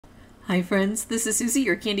Hi friends, this is Suzy,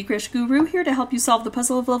 your Candy Crush guru, here to help you solve the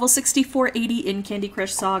puzzle of level 6480 in Candy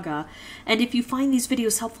Crush Saga. And if you find these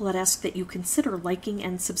videos helpful, I'd ask that you consider liking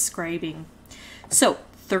and subscribing. So,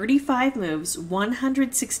 35 moves,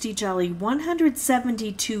 160 jelly,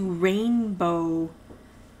 172 rainbow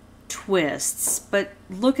twists. But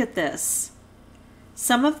look at this.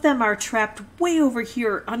 Some of them are trapped way over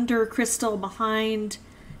here under crystal behind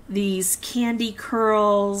these candy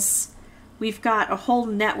curls. We've got a whole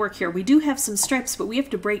network here. We do have some stripes, but we have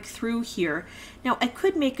to break through here. Now, I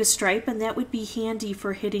could make a stripe, and that would be handy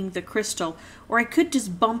for hitting the crystal. Or I could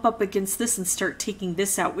just bump up against this and start taking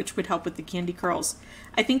this out, which would help with the candy curls.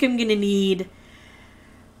 I think I'm going to need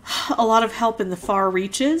a lot of help in the far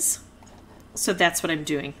reaches. So that's what I'm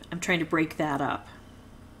doing. I'm trying to break that up.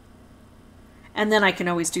 And then I can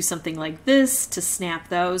always do something like this to snap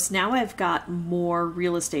those. Now I've got more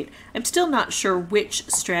real estate. I'm still not sure which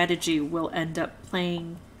strategy will end up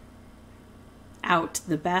playing out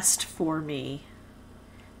the best for me.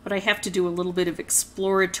 But I have to do a little bit of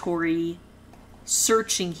exploratory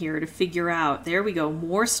searching here to figure out. There we go,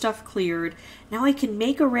 more stuff cleared. Now I can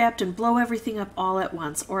make a wrapped and blow everything up all at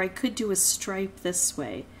once. Or I could do a stripe this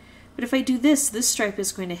way. But if I do this, this stripe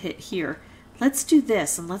is going to hit here. Let's do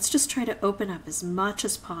this, and let's just try to open up as much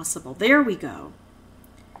as possible. There we go.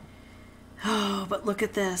 Oh, but look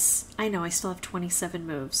at this. I know, I still have 27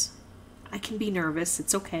 moves. I can be nervous.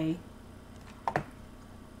 It's okay.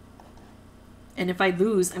 And if I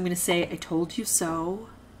lose, I'm going to say, I told you so.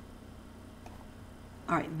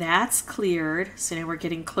 All right, that's cleared. So now we're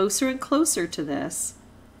getting closer and closer to this.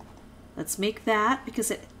 Let's make that,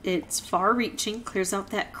 because it's far-reaching, clears out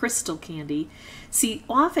that crystal candy. See,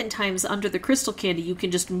 oftentimes under the crystal candy, you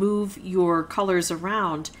can just move your colors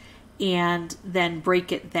around and then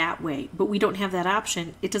break it that way. But we don't have that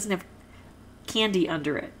option. It doesn't have candy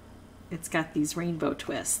under it. It's got these rainbow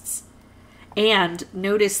twists. And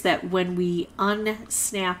notice that when we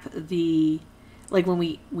unsnap the, like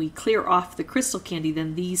when we clear off the crystal candy,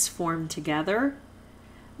 then these form together.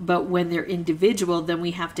 But when they're individual, then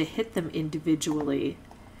we have to hit them individually.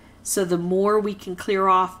 So the more we can clear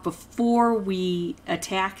off before we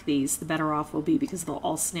attack these, the better off we'll be, because they'll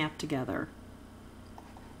all snap together.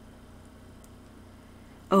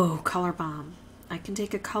 Oh, color bomb. I can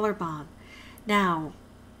take a color bomb. Now,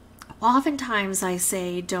 oftentimes I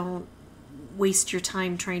say don't waste your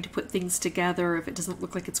time trying to put things together if it doesn't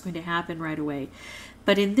look like it's going to happen right away.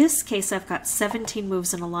 But in this case, I've got 17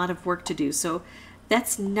 moves and a lot of work to do. So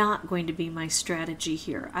that's not going to be my strategy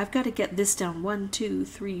here. I've got to get this down 1, 2,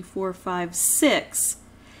 3, 4, 5, 6.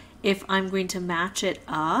 If I'm going to match it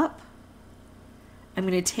up, I'm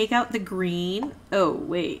going to take out the green. Oh,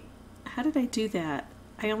 wait. How did I do that?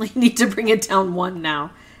 I only need to bring it down 1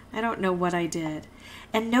 now. I don't know what I did.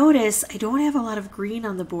 And notice I don't have a lot of green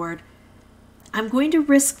on the board. I'm going to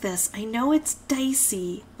risk this. I know it's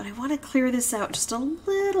dicey, but I want to clear this out just a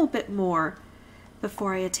little bit more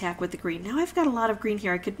before I attack with the green. Now I've got a lot of green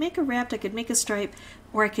here. I could make a wrapped, I could make a stripe,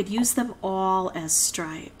 or I could use them all as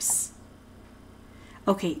stripes.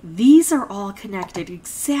 Okay, these are all connected,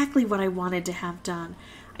 exactly what I wanted to have done.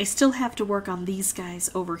 I still have to work on these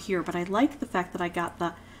guys over here, but I like the fact that I got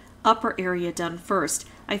the upper area done first.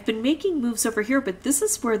 I've been making moves over here, but this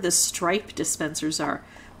is where the stripe dispensers are.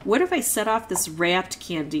 What if I set off this wrapped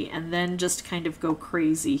candy and then just kind of go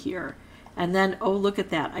crazy here? And then, oh, look at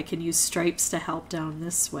that. I can use stripes to help down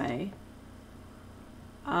this way.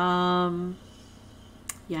 Yikes.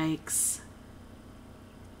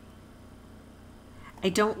 I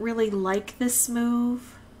don't really like this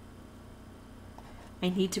move. I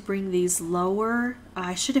need to bring these lower.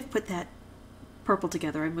 I should have put that purple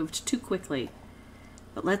together. I moved too quickly.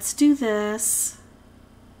 But let's do this.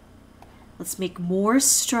 Let's make more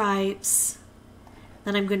stripes.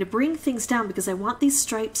 Then I'm going to bring things down because I want these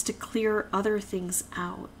stripes to clear other things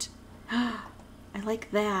out. I like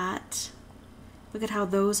that. Look at how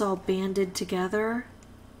those all banded together.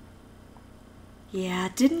 Yeah,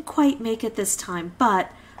 didn't quite make it this time,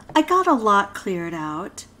 but I got a lot cleared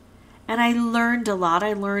out. And I learned a lot.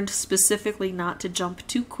 I learned specifically not to jump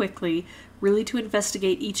too quickly, really to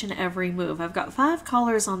investigate each and every move. I've got 5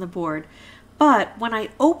 colors on the board, but when I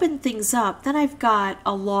open things up, then I've got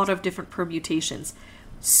a lot of different permutations.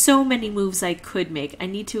 So many moves I could make. I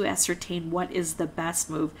need to ascertain what is the best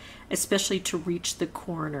move, especially to reach the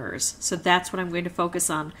corners. So that's what I'm going to focus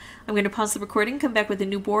on. I'm going to pause the recording, come back with a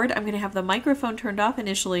new board. I'm going to have the microphone turned off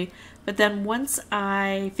initially, but then once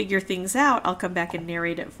I figure things out, I'll come back and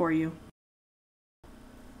narrate it for you.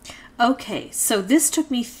 Okay, so this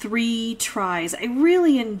took me 3 tries. I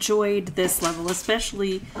really enjoyed this level,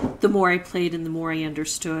 especially the more I played and the more I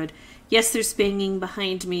understood. Yes, there's banging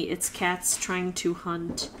behind me. It's cats trying to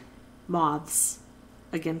hunt moths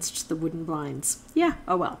against the wooden blinds. Yeah,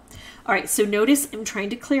 oh well. All right, so notice I'm trying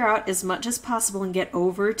to clear out as much as possible and get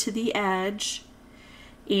over to the edge.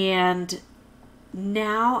 And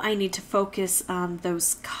now I need to focus on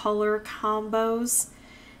those color combos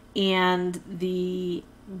and the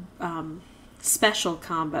special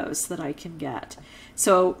combos that I can get.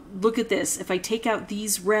 So look at this. If I take out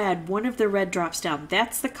these red, one of the red drops down.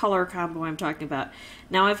 That's the color combo I'm talking about.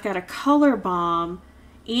 Now I've got a color bomb,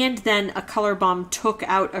 and then a color bomb took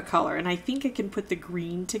out a color. And I think I can put the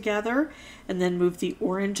green together and then move the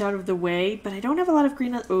orange out of the way. But I don't have a lot of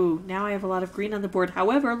green on... Oh, now I have a lot of green on the board.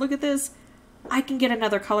 However, look at this. I can get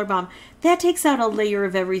another color bomb. That takes out a layer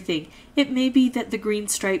of everything. It may be that the green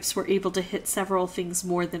stripes were able to hit several things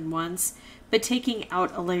more than once, but taking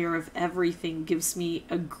out a layer of everything gives me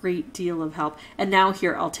a great deal of help. And now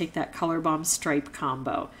here, I'll take that color bomb stripe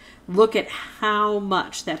combo. Look at how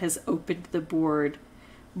much that has opened the board.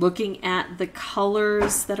 Looking at the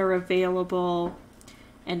colors that are available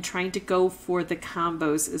and trying to go for the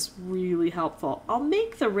combos is really helpful. I'll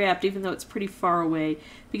make the wrapped even though it's pretty far away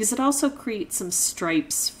because it also creates some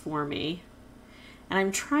stripes for me. And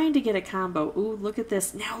I'm trying to get a combo. Ooh, look at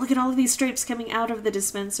this. Now look at all of these stripes coming out of the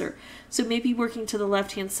dispenser. So maybe working to the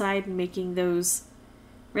left-hand side and making those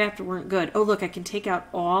wrapped weren't good. Oh, look, I can take out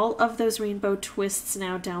all of those rainbow twists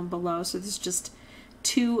now down below. So there's just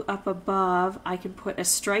 2 up above. I can put a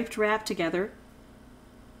striped wrap together.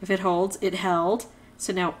 If it holds, it held.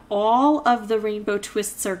 So now all of the rainbow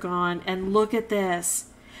twists are gone, and look at this.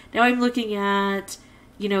 Now I'm looking at,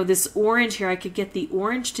 you know, this orange here. I could get the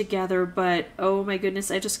orange together, but oh my goodness,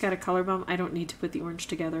 I just got a color bomb. I don't need to put the orange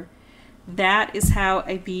together. That is how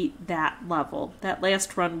I beat that level. That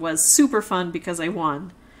last run was super fun because I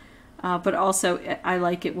won. But also, I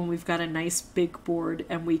like it when we've got a nice big board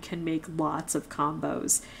and we can make lots of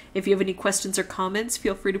combos. If you have any questions or comments,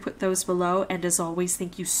 feel free to put those below. And as always,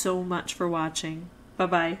 thank you so much for watching.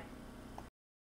 Bye-bye.